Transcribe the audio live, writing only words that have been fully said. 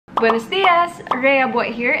Buenos dias! Rhea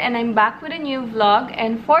Bue here, and I'm back with a new vlog.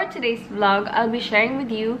 And for today's vlog, I'll be sharing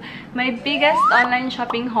with you my biggest online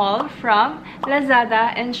shopping haul from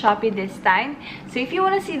Lazada and Shopee this time. So if you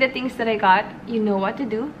want to see the things that I got, you know what to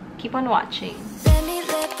do. Keep on watching. Let me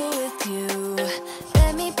level with you.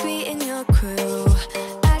 Let me be in your crew.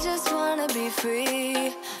 I just wanna be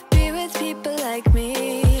free. Be with people like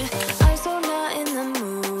me. I'm so not in the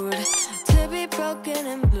mood to be broken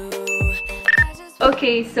and blue.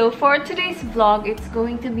 Okay, so for today's vlog, it's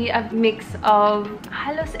going to be a mix of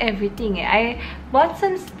halos everything. I bought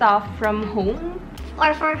some stuff from home.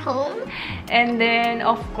 Or for home. And then,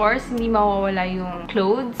 of course, hindi mawawala yung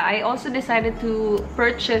clothes. I also decided to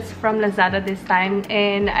purchase from Lazada this time.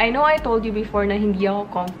 And I know I told you before na hindi ako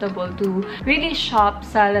comfortable to really shop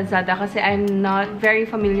sa Lazada kasi I'm not very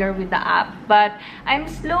familiar with the app. But I'm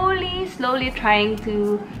slowly trying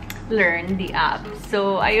to learn the app.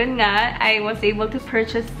 So, ayun nga, I was able to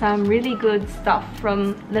purchase some really good stuff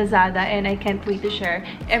from Lazada and I can't wait to share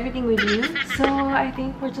everything with you. So, I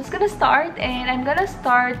think we're just gonna start and I'm gonna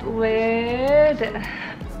start with...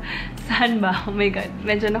 Saan ba? Oh my god,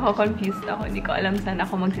 medyo nako-confused ako. Hindi ko alam saan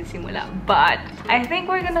ako magsisimula. But, I think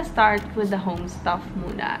we're gonna start with the home stuff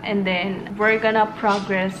muna. And then, we're gonna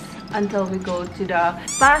progress until we go to the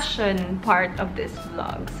fashion part of this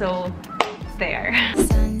vlog. So, there.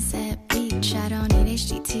 Sunset beach, I don't need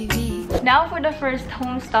HGTV. Now for the first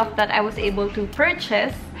home stuff that I was able to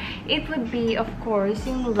purchase, it would be of course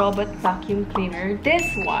yung robot vacuum cleaner. This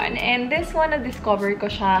one. And this one na-discover ko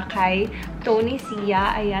siya kay Tony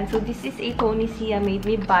Sia. Ayan. So this is a Tony Sia made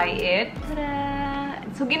me buy it. Tada!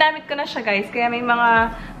 So ginamit ko na siya guys. Kaya may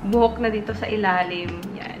mga buhok na dito sa ilalim.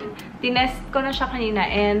 Yan. Tinest ko na siya kanina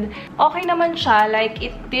and okay naman siya. Like,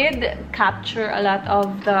 it did capture a lot of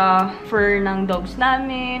the fur ng dogs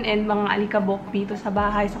namin and mga alikabok dito sa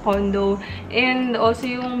bahay, sa condo. And also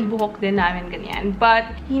yung buhok din namin, ganyan. But,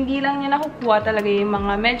 hindi lang niya nakukuha talaga yung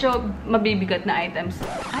mga medyo mabibigat na items.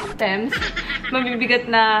 Mabibigat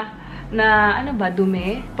na ano ba,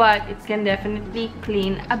 dumi. But it can definitely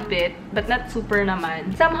clean a bit, but not super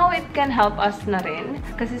naman. Somehow it can help us na rin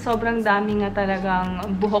kasi sobrang dami nga talagang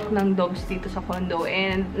buhok ng dogs dito sa condo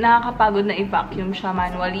and nakakapagod na i-vacuum siya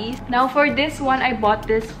manually. Now for this one, I bought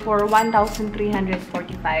this for 1,345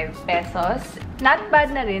 pesos. Not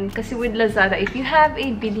bad na rin kasi with Lazada, if you have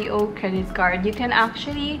a BDO credit card, you can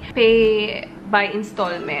actually pay by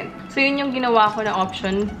installment. So, yun yung ginawa ko na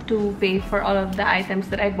option to pay for all of the items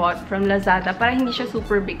that I bought from Lazada para hindi siya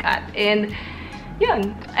super bigat. And,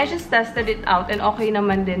 yun. I just tested it out and okay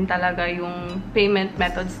naman din talaga yung payment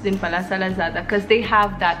methods din pala sa Lazada because they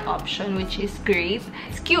have that option which is great.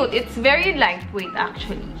 It's cute. It's very lightweight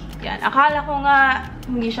actually. Yan. Akala ko nga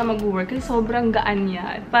hindi siya mag-work kasi sobrang gaan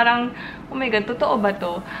niya. Parang, oh my god, totoo ba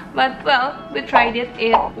to? But, well, we tried it.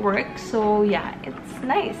 It works. So, yeah, it's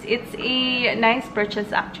nice. It's a nice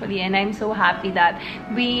purchase actually. And I'm so happy that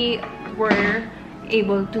we were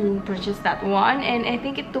able to purchase that one. And I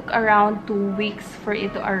think it took around 2 weeks for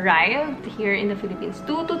it to arrive here in the Philippines.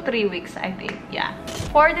 2 to 3 weeks, I think. Yeah.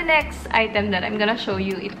 For the next item that I'm gonna show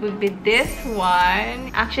you, it would be this one.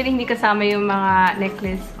 Actually, hindi kasama yung mga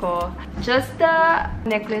necklace ko. Just the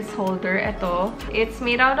necklace holder. Ito. It's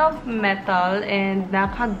made out of metal and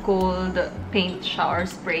naka-gold paint siya or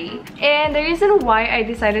spray. And the reason why I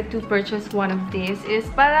decided to purchase one of these is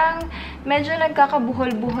parang medyo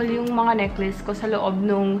nagkakabuhol-buhol yung mga necklace ko sa loob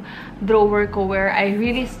nung drawer ko where I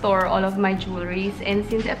really store all of my jewelries. And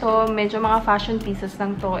since ito, medyo mga fashion pieces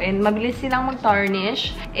lang to and mabilis silang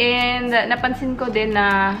mag-tarnish. And napansin ko din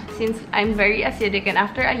na since I'm very acidic and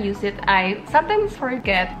after I use it, I sometimes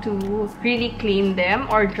forget to really clean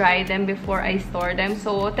them or dry them before I store them.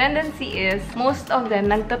 So, tendency is most of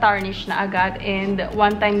them nagta-tarnish na agad and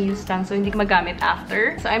one-time use lang so hindi magamit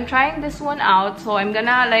after. So, I'm trying this one out. So, I'm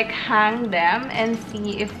gonna like hang them and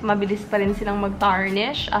see if mabilis pa rin silang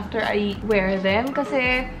mag-tarnish after I wear them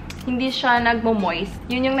kasi hindi siya nagmo-moist.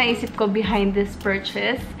 Yun yung naisip ko behind this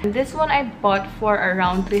purchase. This one I bought for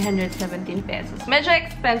around 317 pesos. Medyo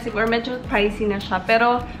expensive or medyo pricey na siya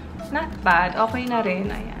pero not bad. Okay na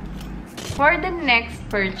rin. Ayan. For the next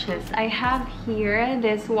purchase, I have here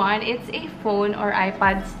this one. It's a phone or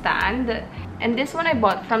iPad stand. And this one I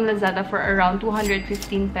bought from Lazada for around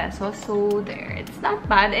 215 pesos. So, there. It's not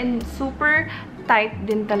bad and super tight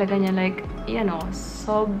din talaga niya. Like, you know,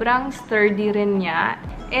 sobrang sturdy rin niya.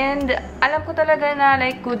 And, alam ko talaga na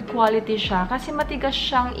like good quality siya. Kasi matigas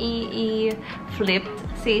siyang i-flip.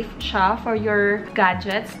 Safe siya for your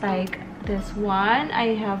gadgets. Like, this one,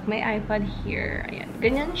 I have my iPad here. Ayan,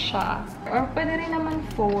 ganyan siya. Or pwede rin naman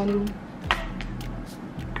phone.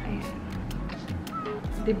 Ayan.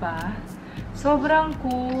 Diba? Sobrang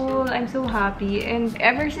cool. I'm so happy. And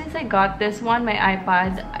ever since I got this one, my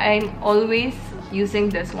iPad, I'm always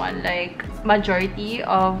using this one. Like, majority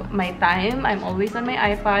of my time, I'm always on my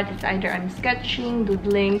iPad. It's either I'm sketching,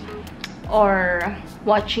 doodling, or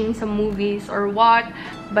watching some movies or what.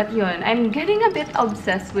 But yun, I'm getting a bit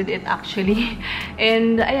obsessed with it actually.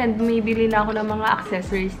 And ayan, bumibili na ako ng mga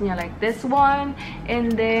accessories niya like this one.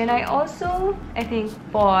 And then I also, I think,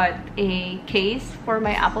 bought a case for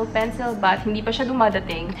my Apple Pencil, but hindi pa siya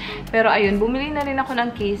dumadating. Pero ayun, bumili na rin ako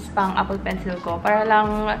ng case pang Apple Pencil ko para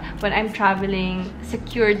lang when I'm traveling,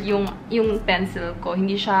 secured yung pencil ko.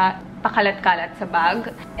 Hindi siya pakalat-kalat sa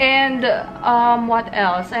bag. And what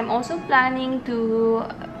else? I'm also planning to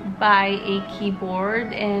buy a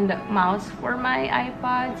keyboard and mouse for my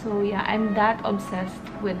iPad. So yeah, I'm that obsessed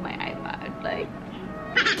with my iPad. Like,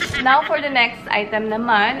 now for the next item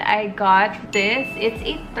naman, I got this. It's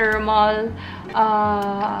a thermal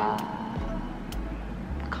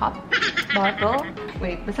cup bottle.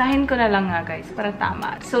 Wait, basahin ko na lang nga guys para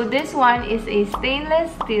tama. So this one is a stainless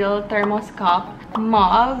steel thermos cup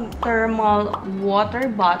mug thermal water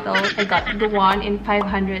bottle. I got the one in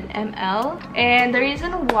 500 ml. And the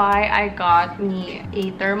reason why I got me a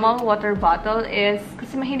thermal water bottle is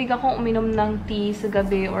kasi mahilig akong uminom ng tea sa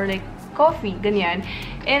gabi or like coffee, ganyan.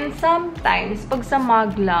 And sometimes, pag sa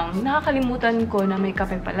mug lang, nakakalimutan ko na may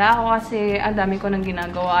kape pala ako kasi ang dami ko nang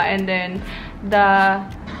ginagawa. And then, the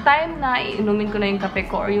time na inumin ko na yung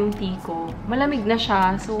kape ko or yung tea ko, malamig na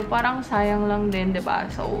siya. So, parang sayang lang din,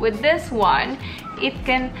 diba? So, with this one, it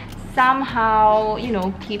can somehow, you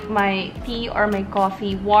know, keep my tea or my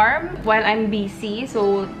coffee warm while I'm busy.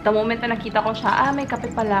 So, the moment na nakita ko siya, may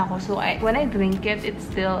kape pala ako. So, when I drink it, it's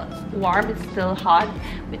still warm, it's still hot,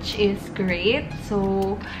 which is great.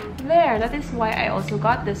 So, there. That is why I also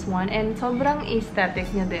got this one. And sobrang aesthetic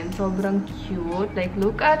niya din. Sobrang cute. Like,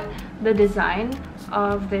 look at the design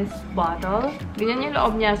of this bottle. Ganyan yung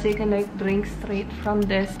loob niya, so you can like drink straight from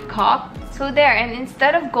this cup. So there, and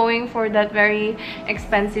instead of going for that very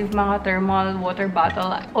expensive mga thermal water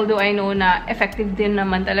bottle, although I know na effective din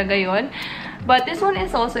naman talaga yon, but this one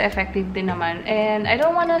is also effective din naman, and I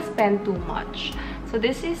don't wanna spend too much. So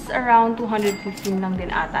this is around 215 lang din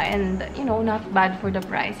ata, and you know, not bad for the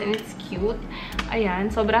price, and it's cute. Ayan,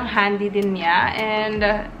 sobrang handy din niya, and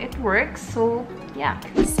it works. So yeah.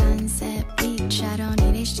 Sunset beach, I don't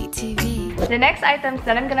need HDTV. The next items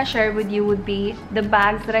that I'm gonna share with you would be the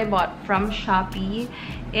bags that I bought from Shopee.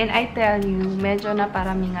 And I tell you, medyo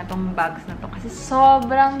naparami nga tong bags na to. Kasi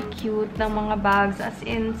sobrang cute ng mga bags. As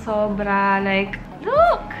in, sobra. Like,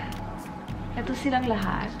 look! Ito silang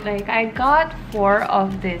lahat. Like, I got 4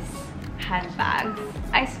 of these handbags.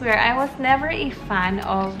 I swear, I was never a fan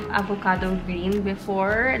of avocado green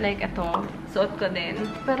before. Like, ito, suot ko din.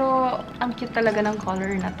 Pero, ang cute talaga ng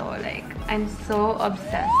color na to. Like, I'm so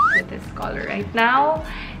obsessed with this color right now.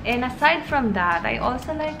 And aside from that, I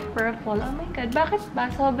also like purple. Oh my god, bakit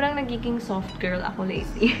ba? Sobrang nagiging soft girl ako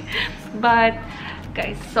lately. But,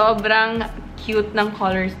 guys, sobrang cute ng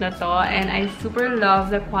colors na to. And I super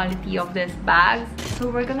love the quality of this bag. So,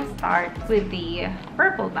 we're gonna start with the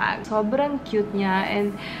purple bag. Sobrang cute niya.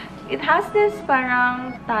 And it has this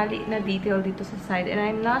parang tali na detail dito sa side. And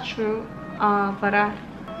I'm not sure,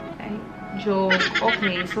 ay, joke.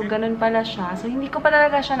 Okay, so ganun pala siya. So, hindi ko pa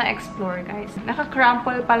talaga siya na-explore, guys.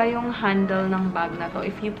 Naka-crumple pala yung handle ng bag na to.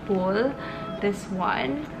 If you pull this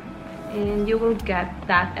one, and you will get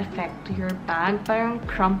that effect to your bag. Parang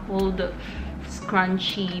crumpled,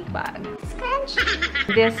 scrunchy bag. Scrunchy!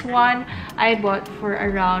 This one, I bought for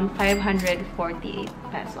around 548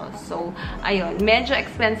 pesos. So, ayun. Medyo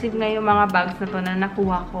expensive na yung mga bags na to na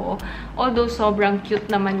nakuha ko. Although, sobrang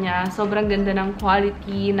cute naman niya. Sobrang ganda ng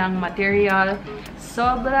quality, ng material.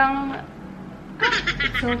 Sobrang...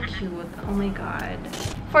 It's so cute. Oh my god.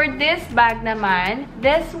 For this bag naman,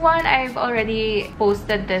 this one, I've already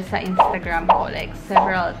posted this sa Instagram ko like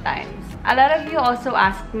several times. A lot of you also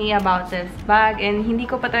asked me about this bag and hindi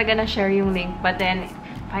ko pa talaga na-share yung link, but then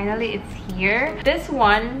finally it's here. This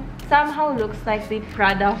one somehow looks like the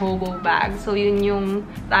Prada hobo bag. So yun yung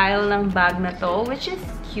style ng bag na to, which is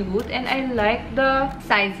cute, and I like the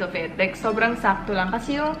size of it. Like sobrang sakto lang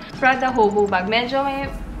kasi yung Prada hobo bag medyo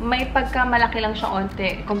may pagka-malaki lang siya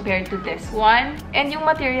onte compared to this one. And yung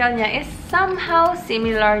material niya is somehow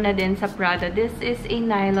similar na din sa Prada. This is a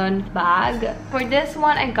nylon bag. For this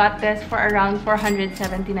one, I got this for around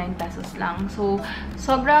 479 pesos lang. So,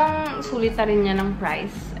 sobrang sulit na rin niya ng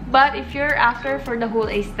price. But if you're after for the whole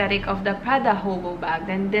aesthetic of the Prada hobo bag,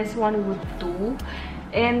 then this one would do.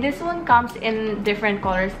 And this one comes in different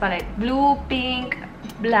colors pa, like blue, pink,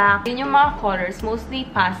 black. Yun yung mga colors. Mostly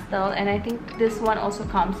pastel. And I think this one also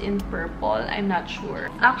comes in purple. I'm not sure.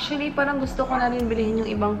 Actually, parang gusto ko na rin bilhin yung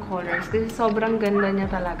ibang colors. Kasi sobrang ganda niya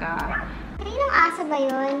talaga. Ilang asa ba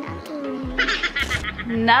yun?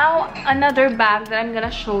 Now, another bag that I'm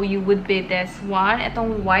gonna show you would be this one.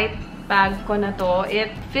 Itong white bag ko na to.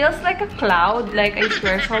 It feels like a cloud. Like, I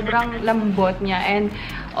swear, sobrang lambot niya. And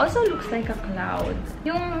also looks like a cloud.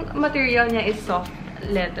 Yung material niya is soft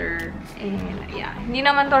leather. And yeah, hindi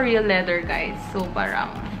naman to real leather, guys. So,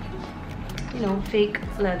 parang, you know, fake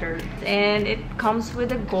leather. And it comes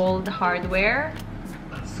with a gold hardware.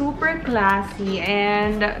 Super classy.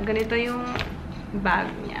 And ganito yung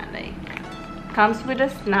bag niya. Like, comes with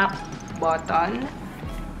a snap button.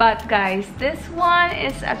 But guys, this one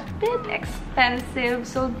is a bit expensive.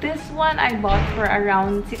 So this one I bought for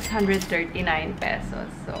around 639 pesos.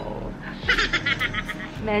 So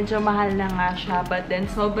medyo mahal na nga siya. But then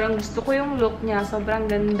sobrang gusto ko yung look niya. Sobrang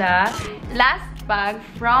ganda. Last bag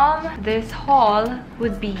from this haul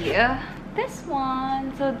would be this one.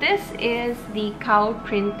 So this is the cow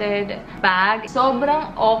printed bag.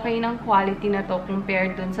 Sobrang okay ng quality na to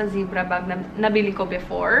compared dun sa zebra bag na nabili ko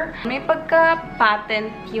before. May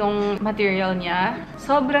pagka-patent yung material niya.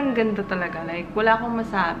 Sobrang ganda talaga. Like, wala akong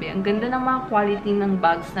masabi. Ang ganda ng mga quality ng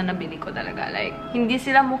bags na nabili ko talaga. Like, hindi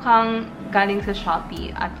sila mukhang galing sa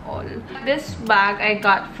Shopee at all. This bag I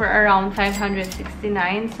got for around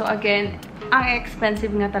 569. So again, ang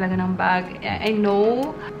expensive nga talaga ng bag. I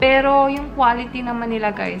know. Pero yung quality naman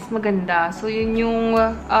nila, guys, maganda. So, yun yung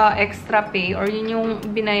extra pay or yun yung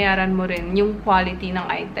binayaran mo rin, yung quality ng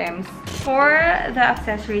items. For the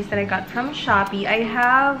accessories that I got from Shopee, I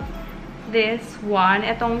have this one.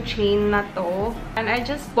 Itong chain na to. And I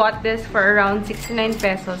just bought this for around 69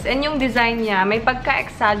 pesos. And yung design niya, may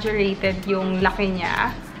pagka-exaggerated yung laki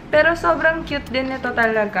niya. Pero sobrang cute din ito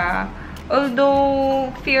talaga. Although,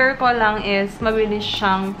 fear ko lang is mabilis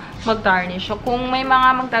siyang mag-tarnish. So, kung may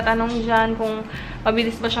mga magtatanong dyan kung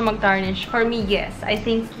mabilis ba siya mag-tarnish, for me, yes. I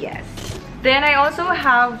think yes. Then, I also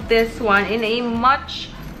have this one in a much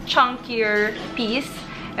chunkier piece.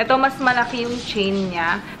 Ito, mas malaki yung chain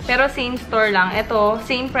niya. Pero, same store lang. Ito,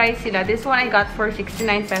 same price sila. This one I got for 69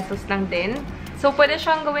 pesos lang din. So, pwede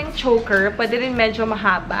siyang gawing choker. Pwede rin medyo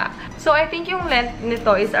mahaba. So, I think yung length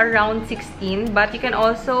nito is around 16. But, you can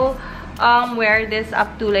also wear this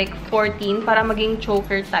up to like 14 para maging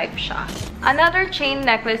choker type siya. Another chain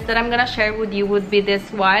necklace that I'm gonna share with you would be this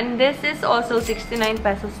one. This is also 69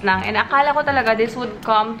 pesos lang. And akala ko talaga this would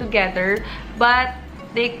come together. But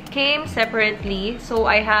they came separately. So,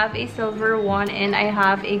 I have a silver one and I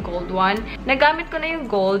have a gold one. Nagamit ko na yung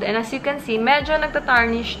gold. And as you can see, medyo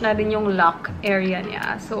nagtatarnish na rin yung lock area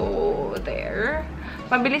niya. So, there.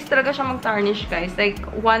 Mabilis talaga siya mag-tarnish, guys. Like,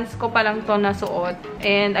 once ko pa lang to nasuot.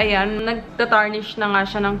 And, ayan, nagta-tarnish na nga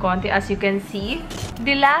siya ng konti, as you can see.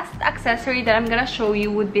 The last accessory that I'm gonna show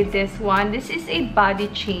you would be this one. This is a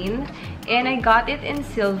body chain. And I got it in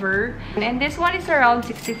silver. And this one is around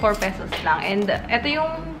 64 pesos lang. And, ito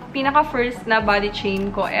yung pinaka-first na body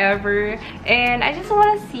chain ko ever. And I just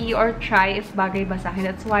wanna see or try if bagay ba sa akin.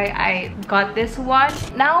 That's why I got this one.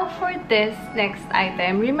 Now, for this next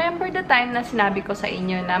item, remember the time na sinabi ko sa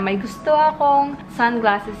inyo na may gusto akong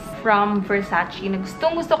sunglasses from Versace na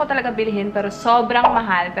gustong-gusto ko talaga bilhin pero sobrang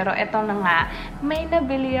mahal. Pero eto na nga, may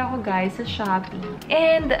nabili ako, guys, sa Shopee.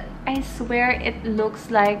 And I swear it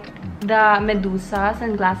looks like the Medusa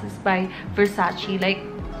sunglasses by Versace. Like,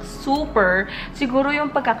 super. Siguro yung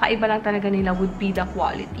pagkakaiba lang talaga nila would be the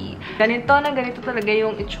quality. Ganito na ganito talaga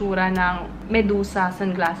yung itsura ng Medusa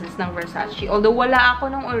sunglasses ng Versace. Although wala ako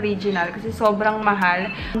nung original kasi sobrang mahal.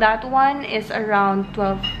 That one is around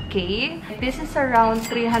 12K. This is around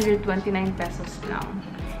 329 pesos lang.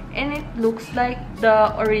 And it looks like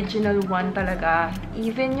the original one talaga.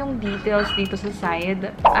 Even yung details dito sa side,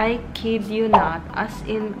 I kid you not. As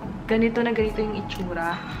in, ganito na ganito yung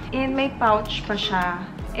itsura. And may pouch pa siya.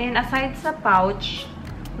 And aside sa pouch,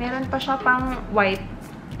 meron pa siya pang white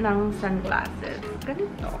ng sunglasses.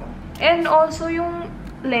 Ganito. And also, yung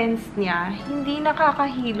lens niya, hindi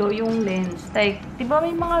nakakahilo yung lens. Like, di ba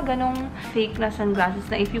may mga ganong fake na sunglasses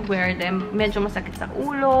na if you wear them, medyo masakit sa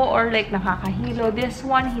ulo or like nakakahilo. This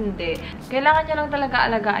one, hindi. Kailangan niya lang talaga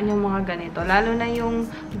alagaan yung mga ganito. Lalo na yung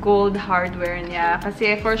gold hardware niya.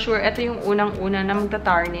 Kasi for sure, ito yung unang-una na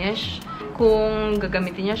magta-tarnish kung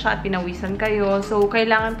gagamitin niya siya at pinawisan kayo. So,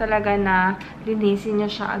 kailangan talaga na linisin niya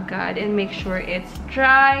siya agad and make sure it's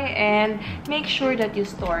dry and make sure that you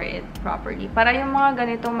store it properly. Para yung mga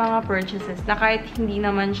ganitong mga purchases na kahit hindi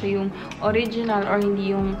naman siya yung original or hindi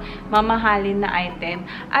yung mamahalin na item,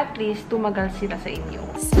 at least tumagal sila sa inyo.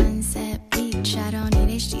 Sunset beach, I don't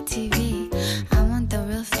need HDTV. I want the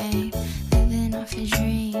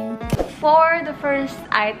the first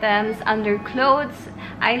items under clothes,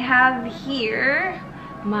 I have here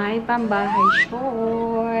my pambahay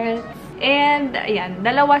shorts. And, ayan,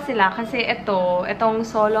 dalawa sila kasi itong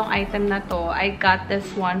solong item na to, I got this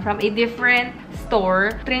one from a different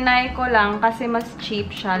store. Trinay ko lang kasi mas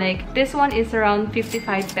cheap siya. Like, this one is around 55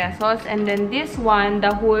 pesos. And then this one,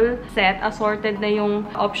 the whole set, assorted na yung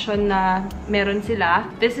option na meron sila.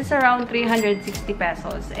 This is around 360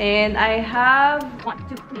 pesos. And I have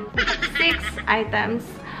 6 items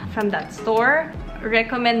from that store.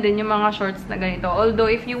 Recommend din yung mga shorts na ganito. Although,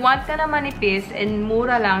 if you want ka na manipis and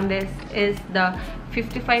mura lang, this is the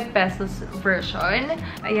 55 pesos version.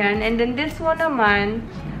 Ayan. And then, this one naman,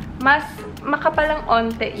 mas makapalang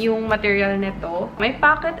onte yung material nito. May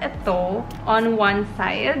pocket ito on one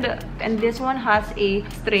side. And this one has a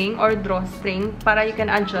string or drawstring para you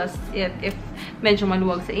can adjust it if medyo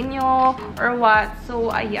maluwag sa inyo or what.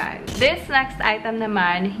 So, ayan. This next item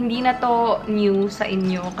naman, hindi na to new sa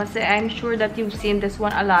inyo kasi I'm sure that you've seen this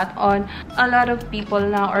one a lot on a lot of people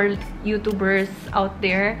now or YouTubers out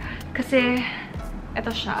there. Kasi,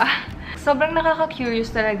 ito siya. Sobrang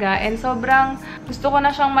nakaka-curious talaga and sobrang gusto ko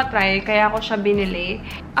na siyang matry kaya ako siya binili.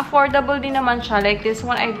 Affordable din naman siya. Like this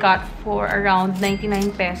one I got for around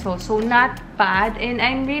 99 pesos. So not bad and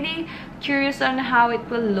I'm really curious on how it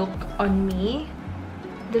will look on me.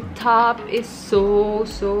 The top is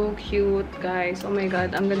so cute, guys. Oh my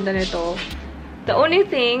god, ang ganda nito. The only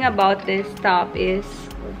thing about this top is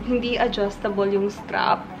hindi adjustable yung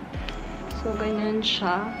strap. So ganyan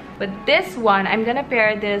siya. But this one, I'm gonna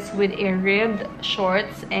pair this with a ribbed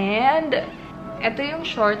shorts. And ito yung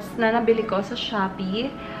shorts na nabili ko sa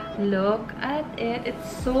Shopee. Look at it. It's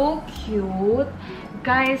so cute.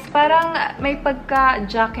 Guys, parang may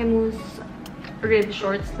pagka-jacquemus ribbed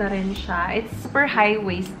shorts na rin siya. It's super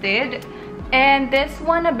high-waisted. And this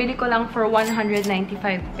one, nabili ko lang for 195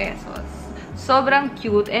 pesos. Sobrang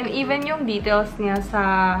cute. And even yung details niya sa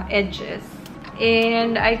edges.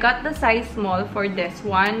 And I got the size small for this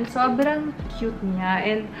one. Sobrang cute niya.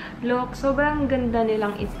 And look, sobrang ganda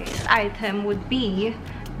nilang i-pair. Item would be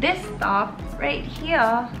this top right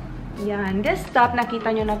here. Yan. This top, nakita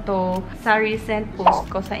nyo na to sa recent post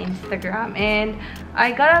ko sa Instagram. And I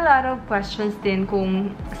got a lot of questions din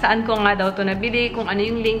kung saan ko nga daw to nabili, kung ano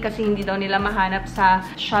yung link kasi hindi daw nila mahanap sa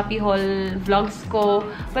Shopee haul vlogs ko.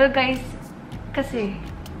 Well guys, kasi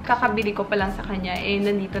kakabili ko pa lang sa kanya and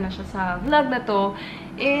nandito na siya sa vlog na to.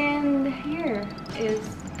 And here is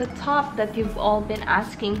the top that you've all been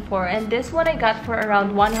asking for. And this one I got for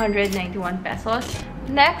around 191 pesos.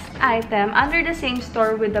 Next item, under the same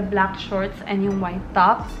store with the black shorts and yung white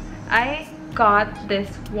top, I got this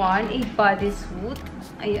one, a bodysuit.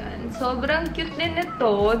 Ayan. Sobrang cute din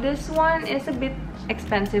ito. This one is a bit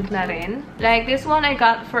expensive na rin. Like, this one I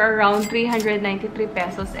got for around 393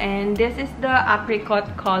 pesos. And this is the apricot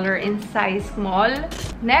color in size small.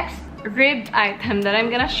 Next ribbed item that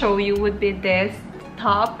I'm gonna show you would be this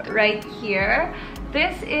top right here.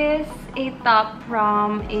 This is a top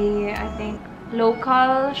from a, I think,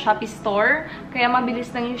 local Shopee store. Kaya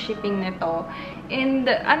mabilis lang yung shipping nito. And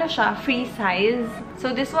ano siya, free size.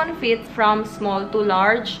 So this one fits from small to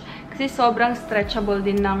large. Kasi sobrang stretchable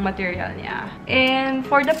din ng material niya. And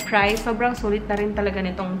for the price, sobrang sulit na rin talaga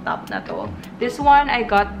nitong top na to. This one, I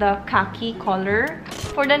got the khaki color.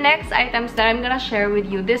 For the next items that I'm gonna share with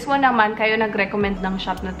you, this one naman, kayo nag-recommend ng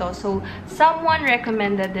shop na to. So, someone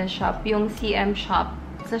recommended this shop, yung CM shop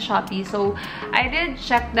sa Shopee. So, I did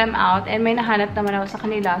check them out and may nahanap naman ako sa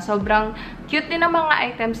kanila. Sobrang cute din ang mga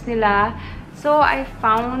items nila. So, I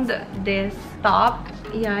found this top.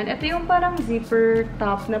 Yan. Ito yung parang zipper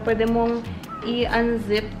top na pwede mong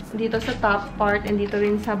i-unzip dito sa top part and dito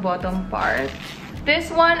rin sa bottom part.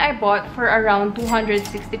 This one I bought for around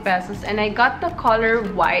 260 pesos and I got the color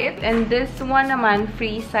white. And this one naman,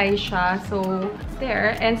 free size siya. So,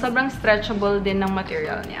 there. And sobrang stretchable din ng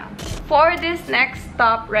material niya. For this next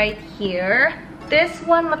top right here, this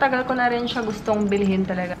one, matagal ko na rin siya gustong bilhin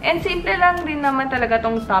talaga. And simple lang din naman talaga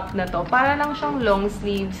tong top na to. Para lang siyang long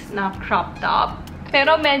sleeves na crop top.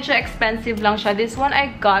 Pero medyo expensive lang siya. This one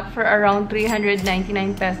I got for around 399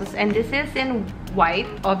 pesos. And this is in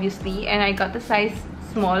white, obviously. And I got the size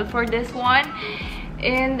small for this one.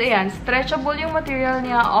 And ayan, stretchable yung material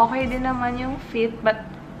niya. Okay din naman yung fit. But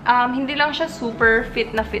hindi lang siya super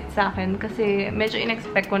fit na fit sa akin. Kasi medyo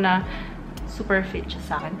in-expect ko na super fit siya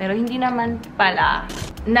sa akin. Pero hindi naman pala.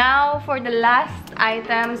 Now, for the last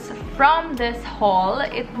items from this haul,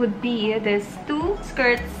 it would be these two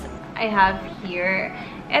skirts. I have here.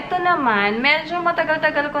 Ito naman, medyo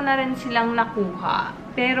matagal-tagal ko na rin silang nakuha.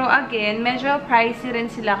 Pero again, medyo pricey rin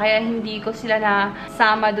sila kaya hindi ko sila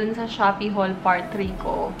nasama dun sa Shopee haul part 3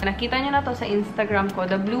 ko. Nakita nyo na to sa Instagram ko,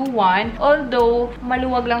 the blue one. Although,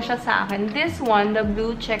 maluwag lang siya sa akin. This one, the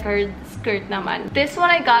blue checkered skirt naman. This one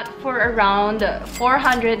I got for around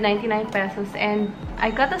 499 pesos and I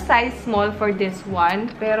got a size small for this one.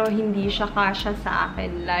 Pero hindi siya kasya sa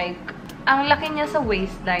akin. Like, ang laki niya sa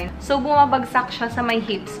waistline. So, bumabagsak siya sa may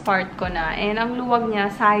hips part ko na. And ang luwag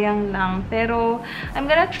niya, sayang lang. Pero, I'm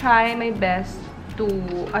gonna try my best to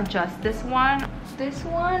adjust this one. This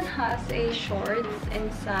one has a shorts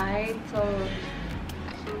inside. So,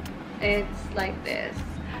 it's like this.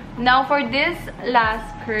 Now, for this last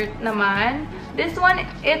skirt naman, this one,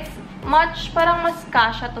 it's parang mas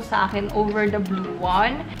kasha to sa akin over the blue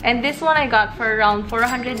one. And this one I got for around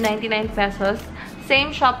 499 pesos.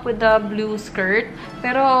 Same shop with the blue skirt,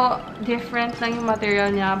 pero different lang yung material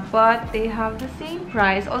niya, but they have the same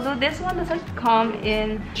price. Although this one doesn't come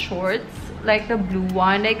in shorts like the blue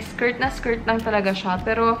one. Like skirt na skirt lang talaga siya,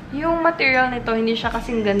 pero yung material nito hindi siya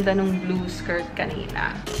kasing ganda ng blue skirt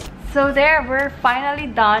kanina. So there, we're finally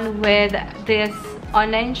done with this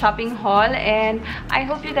online shopping haul, and I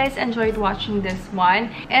hope you guys enjoyed watching this one.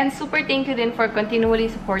 And super thank you din for continually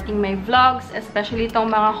supporting my vlogs, especially itong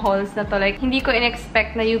mga hauls na to. Like, hindi ko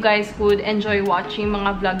in-expect na you guys would enjoy watching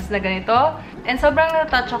mga vlogs na ganito. And sobrang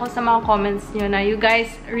natouch ako sa mga comments nyo na you guys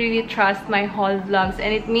really trust my haul vlogs,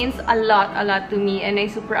 and it means a lot to me, and I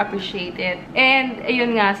super appreciate it. And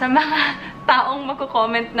ayun nga, sa mga taong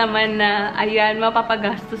magko-comment naman na ayan,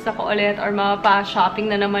 mapapagastos ako ulit or mapapa-shopping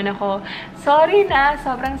na naman ako. Sorry na,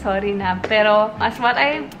 sobrang sorry na. Pero as what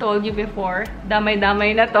I told you before,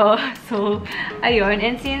 damay-damay na to. So, ayun.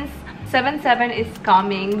 And since 7/7 is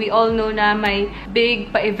coming, we all know na may big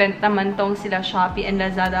pa-event naman tong sila Shopee and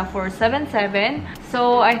Lazada for 7/7.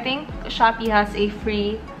 So, I think Shopee has a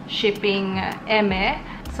free shipping eme.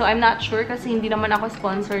 So, I'm not sure kasi hindi naman ako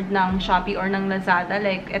sponsored ng Shopee or ng Lazada.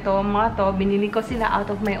 Like, ito mga to, binili ko sila out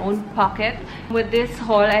of my own pocket. With this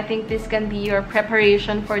haul, I think this can be your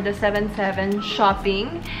preparation for the 7/7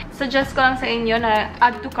 shopping. Suggest ko lang sa inyo na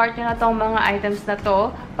add to cart nyo na tong mga items na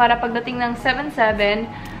to para pagdating ng 7/7,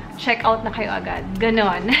 check out na kayo agad.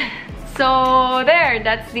 Ganon. So, there.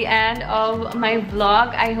 That's the end of my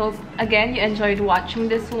vlog. I hope, again, you enjoyed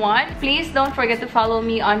watching this one. Please don't forget to follow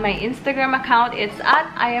me on my Instagram account. It's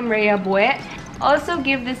at Rhea Bue. Also,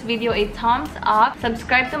 give this video a thumbs up.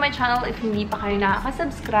 Subscribe to my channel if hindi pa kayo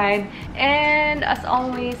nakaka-subscribe. And, as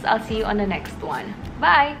always, I'll see you on the next one.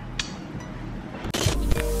 Bye!